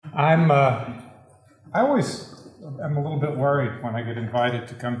I always am a little bit worried when I get invited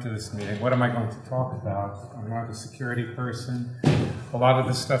to come to this meeting. What am I going to talk about? I'm not a security person. A lot of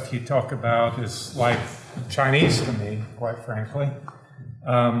the stuff you talk about is like Chinese to me, quite frankly.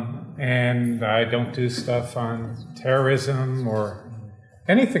 And I don't do stuff on terrorism or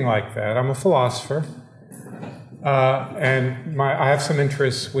anything like that. I'm a philosopher. And I have some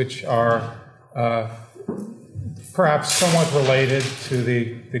interests which are perhaps somewhat related to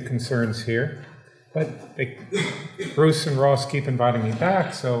the concerns here. But Bruce and Ross keep inviting me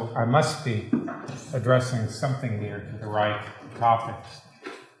back, so I must be addressing something near to the right topics.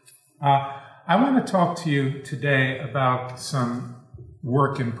 I want to talk to you today about some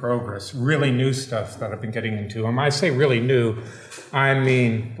work in progress, really new stuff that I've been getting into. And when I say really new, I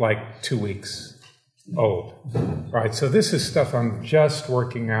mean like 2 weeks old, right? So this is stuff I'm just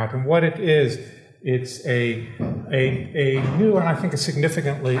working out. And what it is, it's a new, and I think a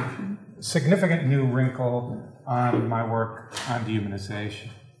significant new wrinkle on my work on dehumanization.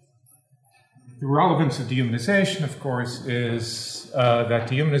 The relevance of dehumanization, of course, is that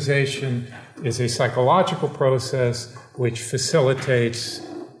dehumanization is a psychological process which facilitates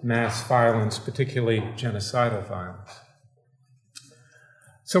mass violence, particularly genocidal violence.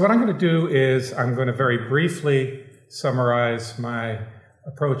 So what I'm going to do is I'm going to very briefly summarize my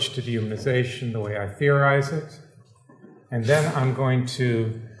approach to dehumanization, the way I theorize it, and then I'm going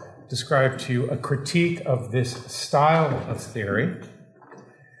to describe to you a critique of this style of theory,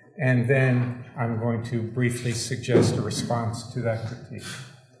 and then I'm going to briefly suggest a response to that critique.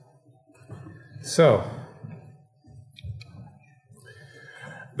 So,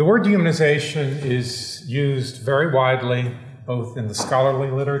 the word dehumanization is used very widely, both in the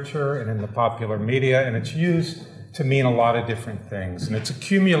scholarly literature and in the popular media, and it's used to mean a lot of different things. And it's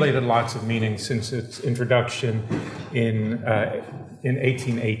accumulated lots of meanings since its introduction in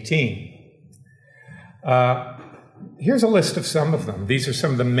 1818. Here's a list of some of them. These are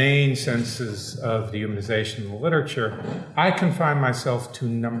some of the main senses of dehumanization in the literature. I confine myself to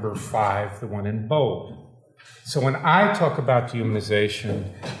number 5, the one in bold. So when I talk about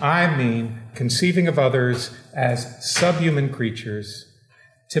dehumanization, I mean conceiving of others as subhuman creatures,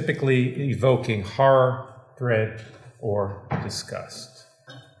 typically evoking horror, dread, or disgust.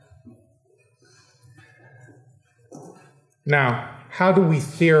 Now, how do we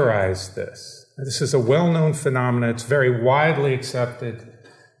theorize this? This is a well-known phenomenon. It's very widely accepted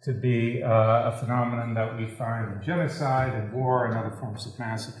to be a phenomenon that we find in genocide and war and other forms of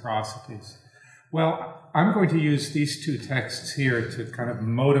mass atrocities. Well, I'm going to use these two texts here to kind of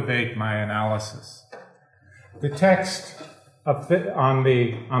motivate my analysis. The text on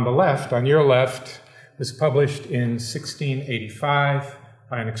the left, on your left, was published in 1685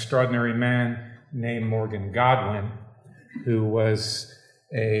 by an extraordinary man named Morgan Godwin, who was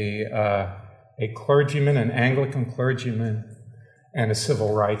a clergyman, an Anglican clergyman, and a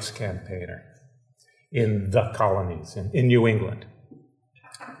civil rights campaigner in the colonies, in New England.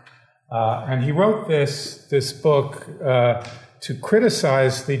 And he wrote this book to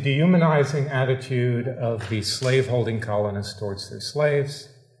criticize the dehumanizing attitude of the slaveholding colonists towards their slaves.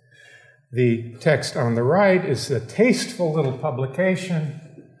 The text on the right is a tasteful little publication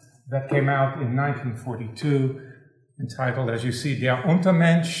that came out in 1942, entitled, as you see, Der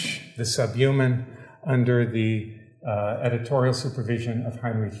Untermensch, the Subhuman, under the editorial supervision of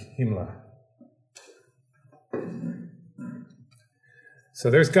Heinrich Himmler. So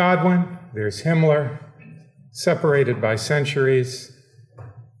there's Godwin, there's Himmler, separated by centuries.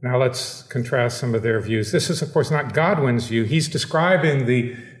 Now let's contrast some of their views. This is, of course, not Godwin's view. He's describing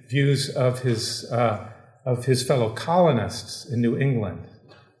the views of his fellow colonists in New England.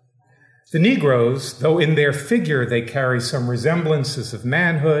 The Negroes, though in their figure they carry some resemblances of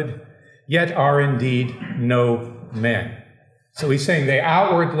manhood, yet are indeed no men. So he's saying they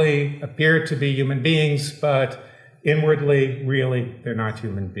outwardly appear to be human beings, but inwardly, really, they're not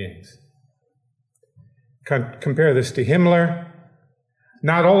human beings. Compare this to Himmler.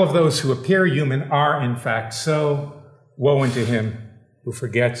 Not all of those who appear human are, in fact, so. Woe unto him who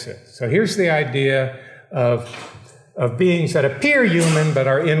forgets it. So here's the idea of beings that appear human but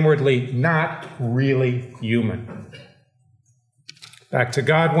are inwardly not really human. Back to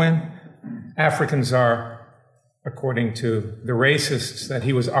Godwin. Africans are, according to the racists that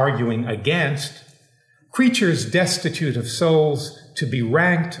he was arguing against, creatures destitute of souls to be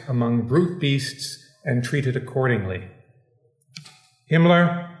ranked among brute beasts and treated accordingly.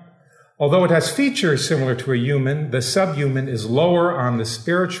 Himmler, although it has features similar to a human, the subhuman is lower on the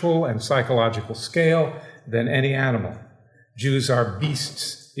spiritual and psychological scale than any animal. Jews are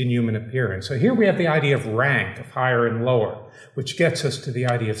beasts in human appearance. So here we have the idea of rank, of higher and lower, which gets us to the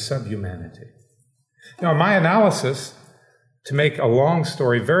idea of subhumanity. Now, in my analysis, to make a long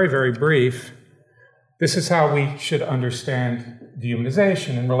story very, very brief, this is how we should understand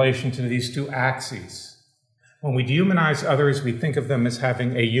dehumanization in relation to these two axes. When we dehumanize others, we think of them as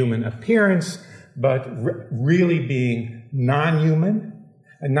having a human appearance, but really being non-human,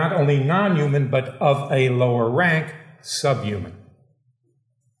 and not only non-human, but of a lower rank, subhuman.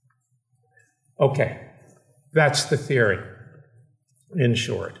 Okay, that's the theory, in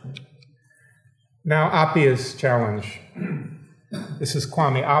short. Now, Appiah's challenge. This is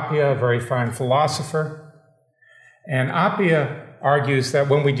Kwame Appiah, a very fine philosopher. And Appiah argues that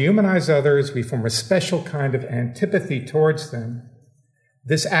when we dehumanize others, we form a special kind of antipathy towards them.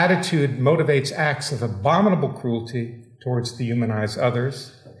 This attitude motivates acts of abominable cruelty towards the humanized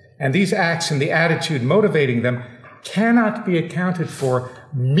others. And these acts and the attitude motivating them cannot be accounted for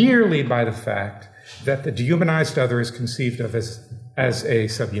merely by the fact that the dehumanized other is conceived of as a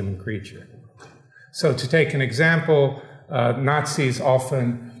subhuman creature. So to take an example, Nazis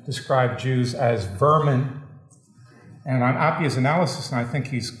often describe Jews as vermin. And on Appiah's analysis, and I think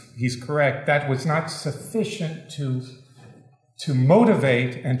he's correct, that was not sufficient to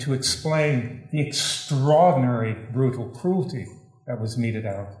motivate and to explain the extraordinary brutal cruelty that was meted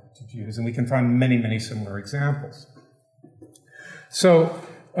out to Jews. And we can find many, many similar examples. So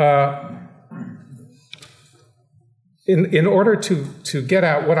in order to get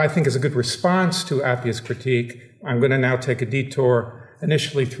at what I think is a good response to Appiah's critique, I'm going to now take a detour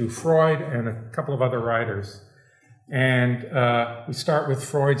initially through Freud and a couple of other writers. And we start with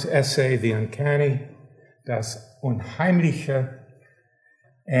Freud's essay, The Uncanny, Das Unheimliche.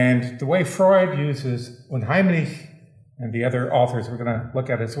 And the way Freud uses unheimlich, and the other authors we're going to look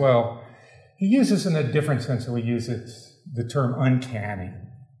at as well, he uses in a different sense than we use the term uncanny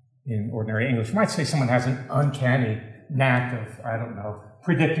in ordinary English. You might say someone has an uncanny knack of, I don't know,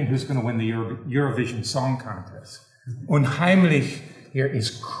 predicting who's going to win the Eurovision Song Contest. Unheimlich here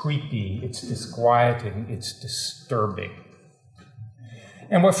is creepy, it's disquieting, it's disturbing.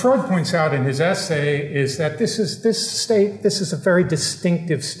 And what Freud points out in his essay is that this is a very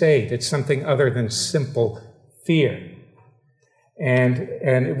distinctive state. It's something other than simple fear. And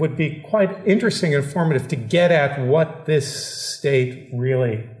it would be quite interesting and informative to get at what this state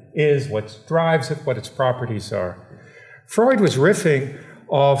really is, what drives it, what its properties are. Freud was riffing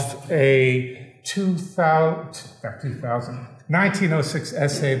off a 1906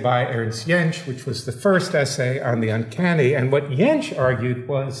 essay by Ernst Jentsch, which was the first essay on the uncanny. And what Jentsch argued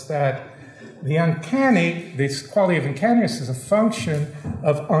was that the uncanny, this quality of uncanniness, is a function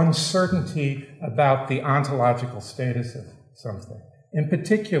of uncertainty about the ontological status of something. In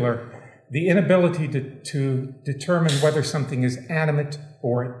particular, the inability to determine whether something is animate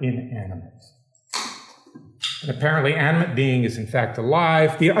or inanimate. An apparently animate being is in fact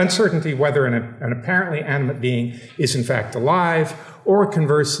alive. The uncertainty whether an apparently animate being is in fact alive, or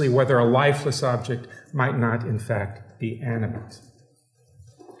conversely, whether a lifeless object might not in fact be animate.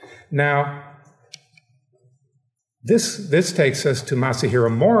 Now, this takes us to Masahiro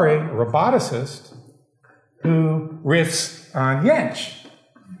Mori, a roboticist, who riffs on Jentsch.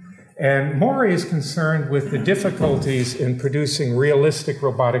 And Mori is concerned with the difficulties in producing realistic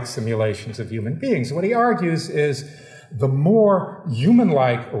robotic simulations of human beings. What he argues is the more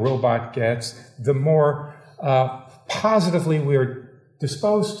human-like a robot gets, the more positively we're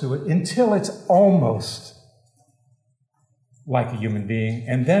disposed to it until it's almost like a human being.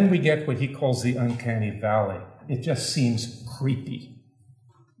 And then we get what he calls the uncanny valley. It just seems creepy.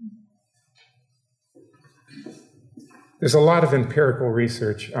 There's a lot of empirical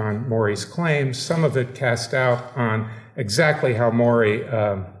research on Mori's claims, some of it cast out on exactly how Mori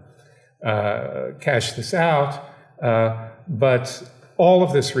cashed this out, but all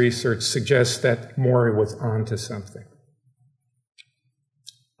of this research suggests that Mori was onto something.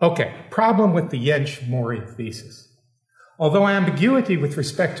 Okay, problem with the Jentsch-Mori thesis. Although ambiguity with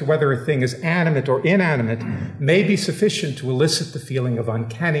respect to whether a thing is animate or inanimate may be sufficient to elicit the feeling of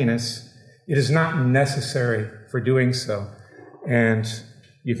uncanniness, it is not necessary for doing so. And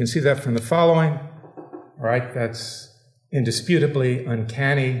you can see that from the following. All right, that's indisputably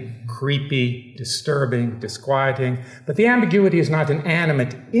uncanny, creepy, disturbing, disquieting. But the ambiguity is not an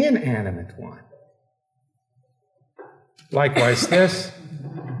animate, inanimate one. Likewise, this.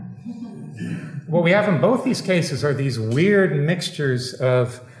 What we have in both these cases are these weird mixtures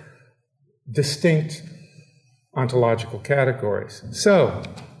of distinct ontological categories. So,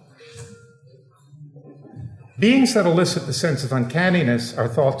 beings that elicit the sense of uncanniness are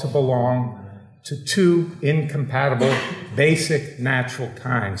thought to belong to two incompatible basic natural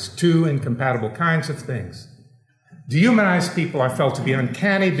kinds, two incompatible kinds of things. Dehumanized people are felt to be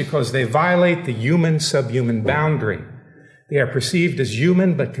uncanny because they violate the human-subhuman boundary. They are perceived as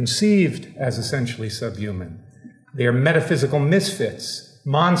human but conceived as essentially subhuman. They are metaphysical misfits,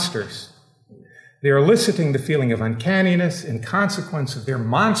 monsters. They are eliciting the feeling of uncanniness in consequence of their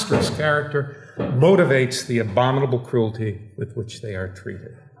monstrous character motivates the abominable cruelty with which they are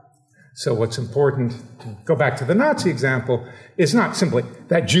treated. So what's important, to go back to the Nazi example, is not simply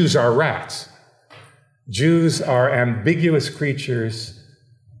that Jews are rats. Jews are ambiguous creatures.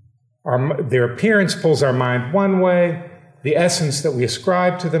 Their appearance pulls our mind one way. The essence that we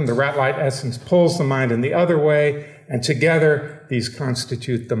ascribe to them, the rat-like essence, pulls the mind in the other way. And together, these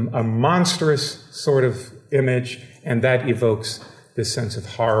constitute a monstrous sort of image, and that evokes this sense of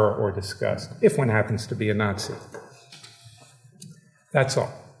horror or disgust, if one happens to be a Nazi. That's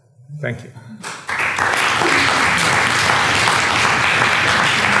all. Thank you.